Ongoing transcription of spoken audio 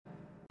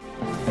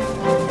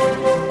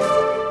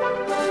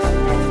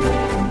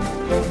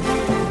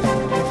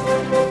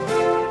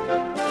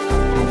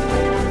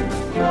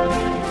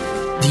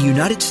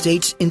United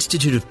States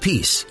Institute of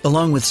Peace,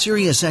 along with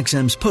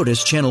SiriusXM's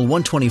POTUS Channel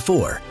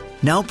 124,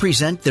 now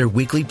present their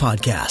weekly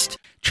podcast.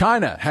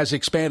 China has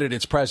expanded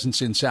its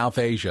presence in South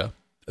Asia.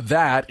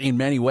 That, in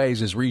many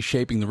ways, is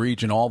reshaping the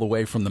region all the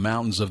way from the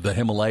mountains of the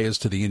Himalayas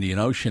to the Indian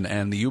Ocean,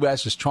 and the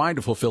U.S. is trying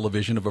to fulfill a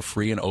vision of a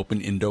free and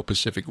open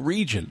Indo-Pacific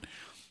region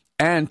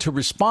and to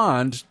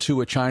respond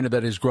to a China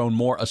that has grown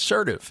more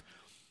assertive.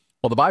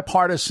 Well, the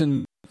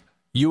bipartisan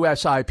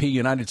USIP,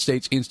 United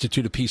States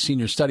Institute of Peace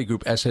Senior Study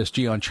Group,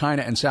 SSG, on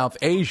China and South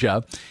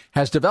Asia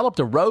has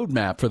developed a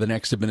roadmap for the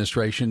next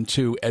administration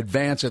to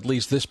advance at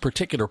least this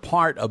particular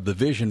part of the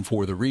vision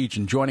for the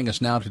region. Joining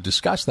us now to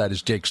discuss that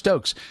is Jake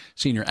Stokes,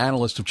 Senior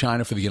Analyst of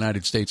China for the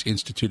United States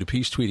Institute of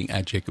Peace, tweeting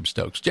at Jacob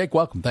Stokes. Jake,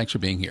 welcome. Thanks for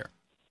being here.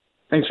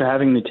 Thanks for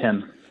having me,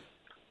 Tim.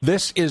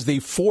 This is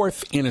the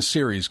fourth in a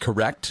series,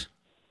 correct?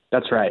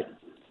 That's right.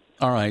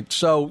 All right.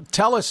 So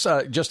tell us,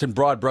 just in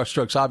broad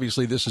brushstrokes,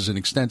 obviously this is an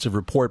extensive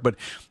report, but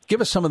give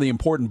us some of the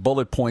important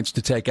bullet points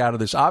to take out of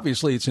this.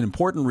 Obviously, it's an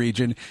important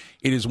region.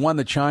 It is one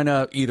that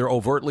China either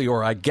overtly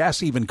or I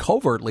guess even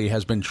covertly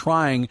has been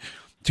trying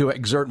to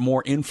exert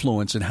more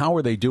influence. And how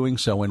are they doing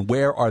so? And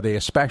where are they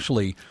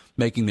especially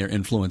making their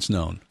influence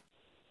known?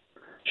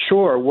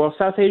 Sure. Well,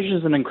 South Asia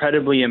is an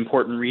incredibly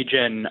important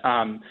region.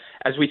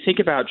 As we think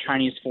about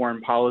Chinese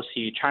foreign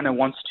policy, China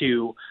wants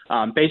to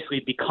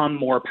basically become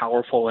more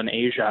powerful in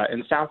Asia,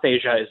 and South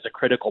Asia is a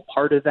critical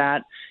part of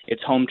that.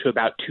 It's home to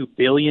about 2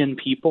 billion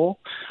people.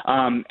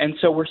 And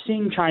so we're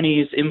seeing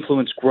Chinese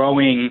influence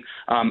growing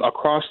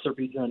across the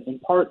region, in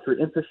part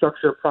through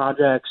infrastructure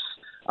projects,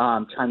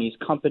 Chinese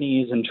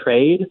companies and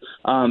trade,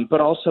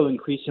 but also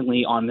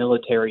increasingly on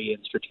military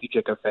and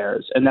strategic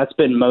affairs. And that's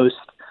been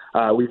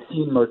we've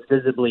seen most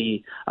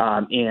visibly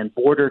in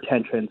border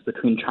tensions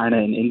between China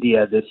and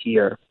India this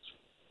year.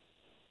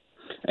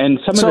 And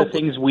some of the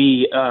things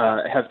we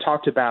have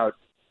talked about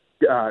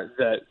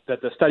that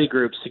the study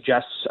group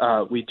suggests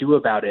we do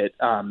about it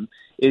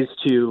is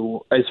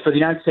for the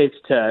United States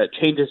to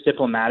change its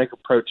diplomatic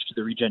approach to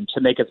the region, to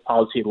make its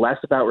policy less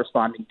about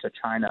responding to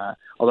China,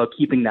 although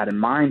keeping that in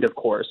mind, of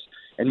course,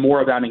 and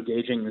more about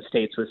engaging the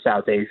states with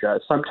South Asia.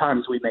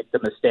 Sometimes we make the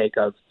mistake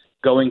of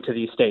going to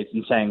these states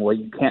and saying, well,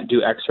 you can't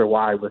do X or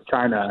Y with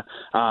China.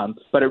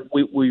 But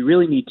we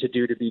really need to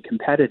do to be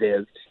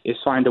competitive is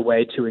find a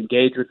way to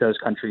engage with those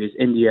countries,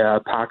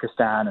 India,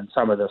 Pakistan, and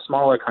some of the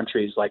smaller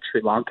countries like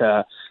Sri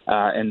Lanka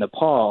and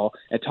Nepal,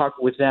 and talk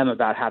with them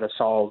about how to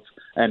solve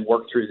and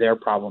work through their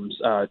problems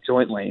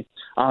jointly.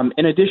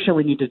 In addition,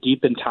 we need to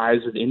deepen ties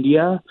with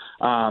India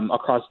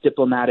across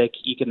diplomatic,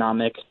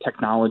 economic,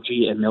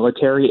 technology, and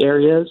military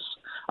areas.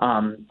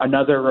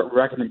 Another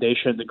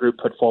recommendation the group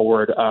put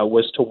forward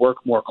was to work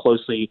more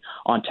closely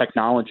on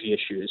technology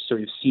issues. So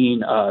we've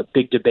seen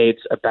big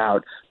debates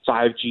about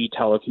 5G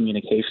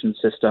telecommunication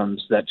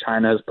systems that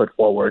China has put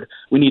forward.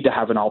 We need to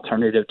have an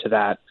alternative to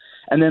that.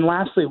 And then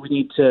lastly, we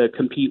need to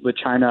compete with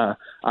China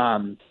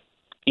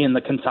in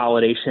the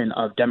consolidation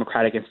of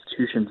democratic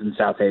institutions in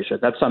South Asia.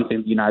 That's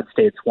something the United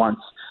States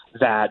wants,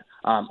 that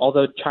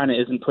although China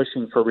isn't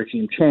pushing for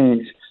regime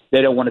change,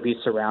 they don't want to be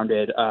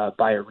surrounded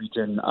by a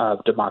region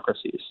of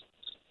democracies.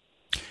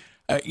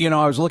 I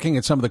was looking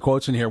at some of the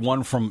quotes in here,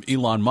 one from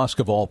Elon Musk,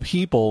 of all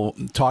people,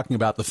 talking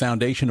about the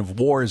foundation of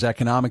war is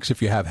economics.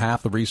 If you have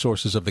half the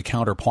resources of the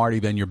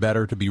counterparty, then you're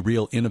better to be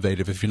real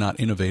innovative. If you're not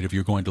innovative,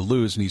 you're going to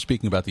lose. And he's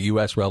speaking about the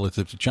U.S.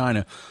 relative to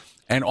China.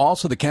 And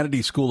also the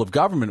Kennedy School of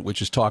Government,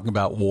 which is talking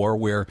about war,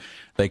 where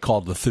they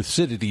called the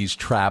Thucydides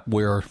trap,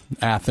 where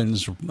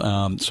Athens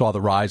saw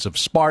the rise of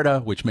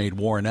Sparta, which made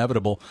war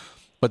inevitable.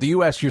 But the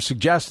U.S., you're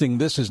suggesting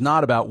this is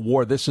not about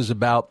war. This is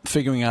about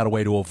figuring out a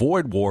way to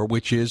avoid war,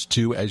 which is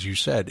to, as you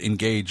said,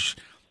 engage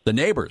the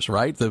neighbors,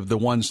 right? The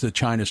ones that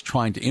China's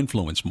trying to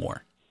influence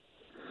more.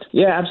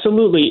 Yeah,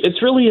 absolutely.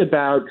 It's really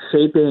about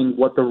shaping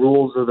what the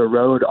rules of the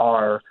road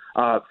are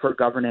for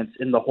governance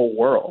in the whole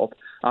world,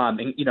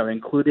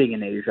 including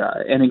in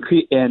Asia.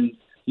 And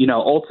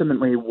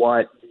ultimately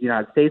what the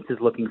United States is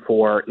looking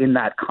for in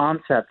that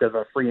concept of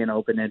a free and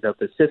open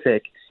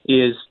Indo-Pacific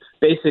is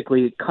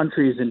basically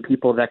countries and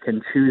people that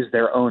can choose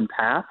their own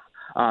path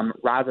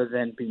rather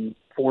than being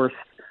forced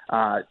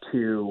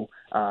to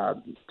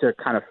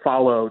kind of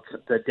follow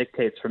the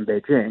dictates from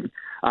Beijing.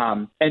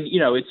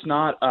 It's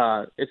not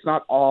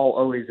all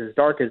always as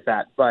dark as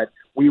that, but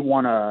we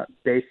want to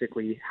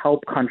basically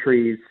help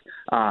countries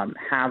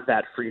have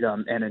that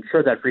freedom and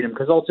ensure that freedom,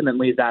 because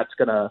ultimately that's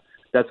gonna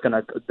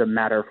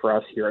matter for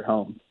us here at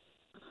home.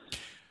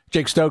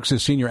 Jake Stokes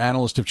is Senior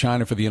Analyst of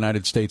China for the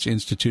United States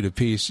Institute of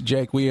Peace.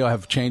 Jake, we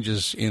have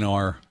changes in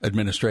our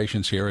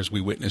administrations here as we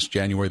witness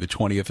January the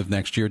 20th of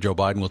next year. Joe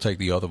Biden will take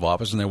the oath of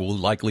office, and there will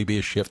likely be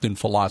a shift in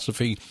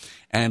philosophy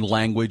and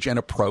language and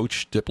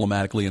approach,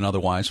 diplomatically and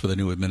otherwise, for the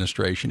new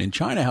administration. In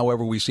China,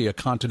 however, we see a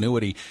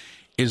continuity.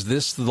 Is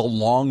this the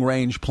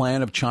long-range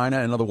plan of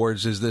China? In other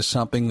words, is this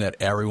something that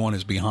everyone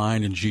is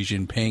behind and Xi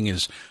Jinping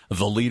is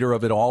the leader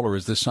of it all, or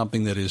is this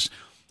something that is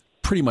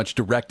pretty much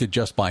directed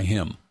just by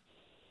him?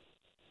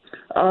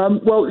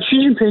 Well, Xi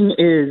Jinping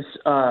is,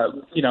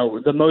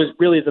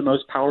 the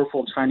most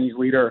powerful Chinese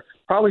leader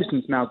probably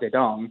since Mao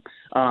Zedong,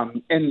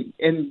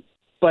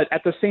 but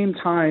at the same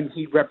time,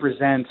 he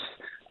represents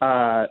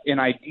an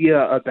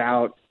idea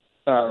about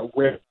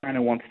where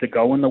China wants to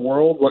go in the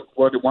world,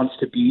 what it wants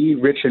to be,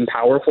 rich and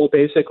powerful,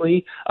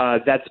 basically.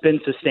 That's been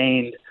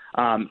sustained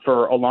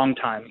for a long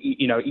time,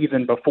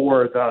 even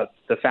before the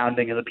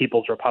founding of the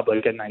People's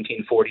Republic in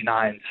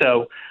 1949.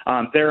 So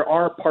there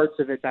are parts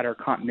of it that are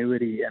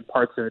continuity and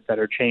parts of it that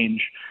are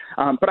change.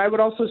 But I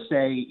would also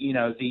say,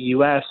 the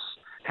U.S.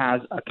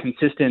 has a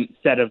consistent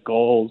set of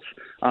goals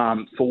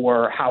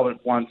for how it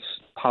wants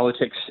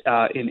politics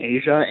in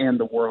Asia and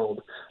the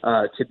world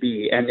to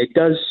be. And it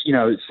does,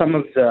 some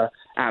of the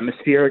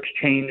atmospherics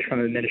change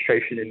from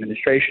administration to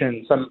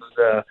administration. Some of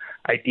the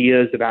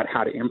ideas about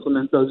how to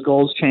implement those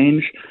goals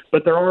change.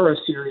 But there are a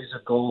series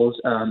of goals,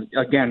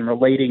 again,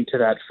 relating to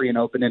that free and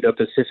open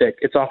Indo-Pacific.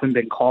 It's often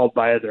been called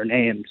by other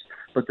names,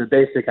 but the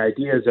basic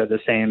ideas are the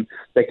same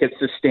that get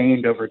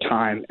sustained over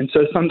time. And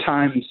so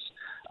sometimes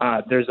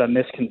there's a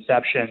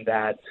misconception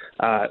that,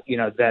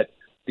 that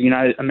the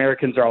United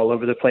Americans are all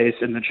over the place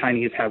and the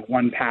Chinese have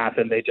one path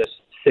and they just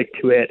stick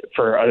to it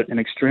for an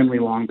extremely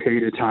long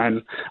period of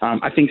time.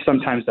 I think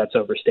sometimes that's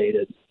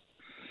overstated.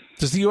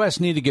 Does the U.S.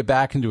 need to get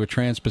back into a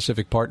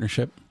Trans-Pacific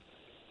partnership?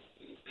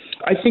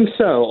 I think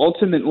so.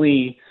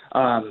 Ultimately,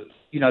 the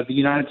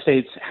United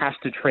States has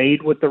to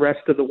trade with the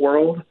rest of the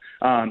world.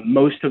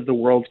 Most of the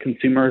world's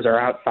consumers are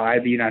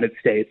outside the United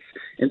States.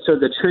 And so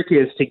the trick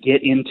is to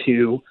get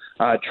into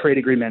trade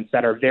agreements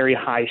that are very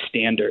high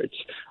standards.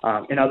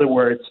 In other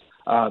words,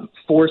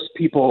 force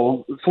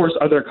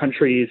other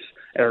countries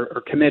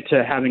or commit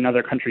to having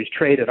other countries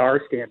trade at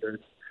our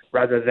standards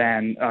rather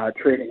than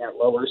trading at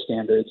lower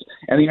standards.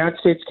 And the United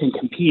States can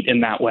compete in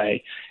that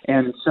way.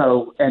 And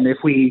if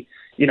we,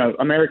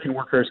 American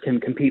workers can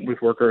compete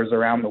with workers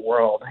around the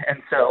world. And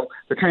so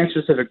the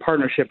Trans-Pacific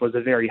Partnership was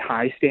a very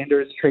high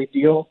standards trade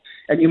deal,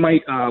 and you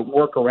might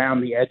work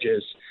around the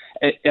edges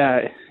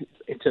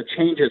to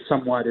change it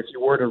somewhat if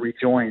you were to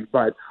rejoin,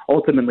 but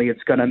ultimately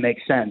it's going to make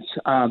sense.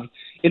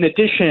 In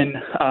addition,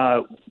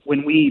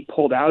 when we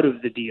pulled out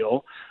of the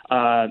deal,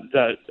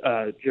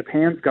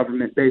 Japan's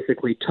government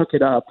basically took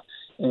it up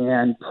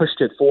and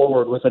pushed it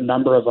forward with a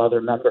number of other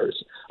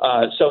members.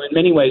 So in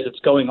many ways, it's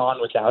going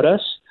on without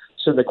us.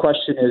 So the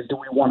question is, do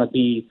we want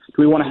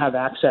to have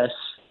access,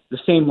 the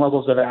same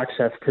levels of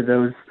access to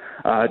those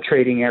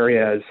trading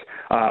areas,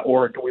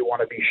 or do we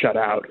want to be shut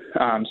out?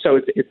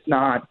 So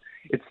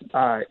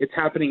it's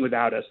happening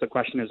without us. The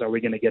question is, are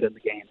we going to get in the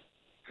game?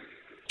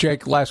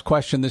 Jake, last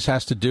question. This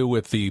has to do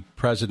with the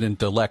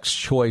president-elect's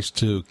choice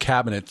to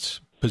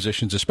cabinet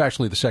positions,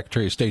 especially the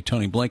Secretary of State,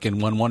 Tony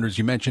Blinken. One wonders,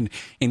 you mentioned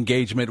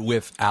engagement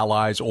with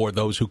allies or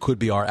those who could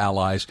be our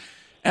allies.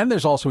 And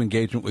there's also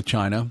engagement with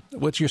China.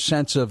 What's your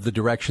sense of the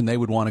direction they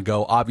would want to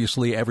go?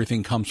 Obviously,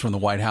 everything comes from the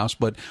White House,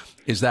 but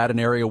is that an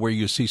area where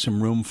you see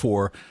some room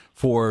for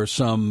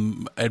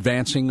some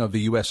advancing of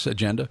the U.S.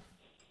 agenda?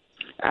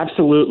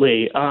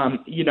 Absolutely.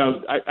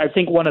 I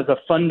think one of the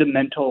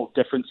fundamental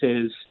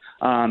differences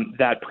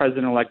that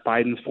President-elect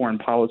Biden's foreign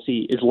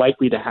policy is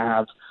likely to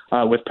have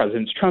with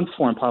President Trump's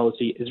foreign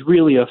policy is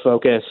really a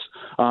focus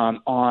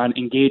on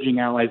engaging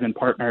allies and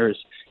partners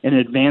in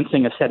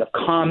advancing a set of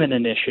common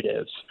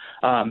initiatives.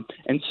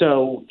 And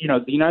so,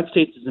 the United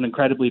States is an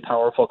incredibly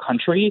powerful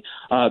country,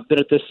 but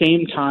at the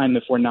same time,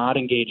 if we're not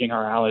engaging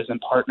our allies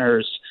and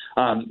partners,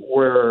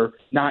 we're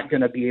not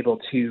going to be able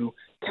to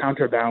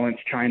counterbalance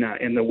China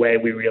in the way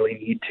we really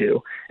need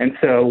to. And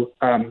so,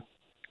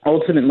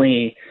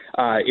 ultimately,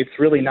 it's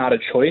really not a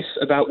choice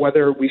about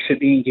whether we should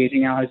be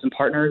engaging allies and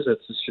partners.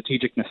 It's a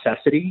strategic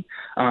necessity,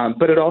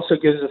 but it also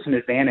gives us an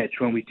advantage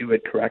when we do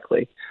it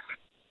correctly.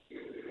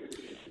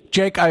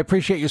 Jake, I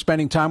appreciate you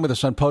spending time with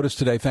us on POTUS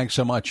today. Thanks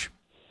so much.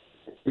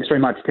 Thanks very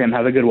much, Tim.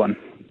 Have a good one.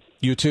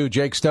 You too.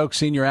 Jake Stokes,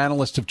 senior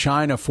analyst of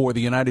China for the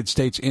United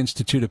States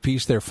Institute of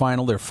Peace. Their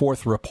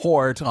fourth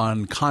report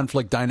on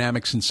conflict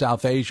dynamics in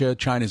South Asia,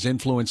 China's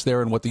influence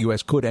there, and what the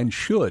U.S. could and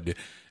should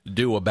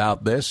do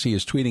about this. He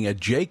is tweeting at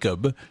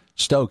Jacob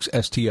Stokes,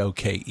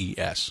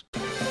 Stokes.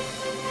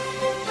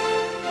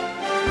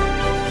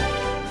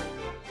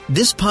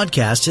 This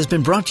podcast has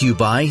been brought to you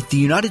by the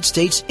United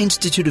States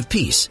Institute of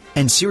Peace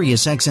and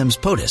SiriusXM's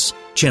POTUS,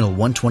 Channel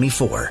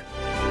 124.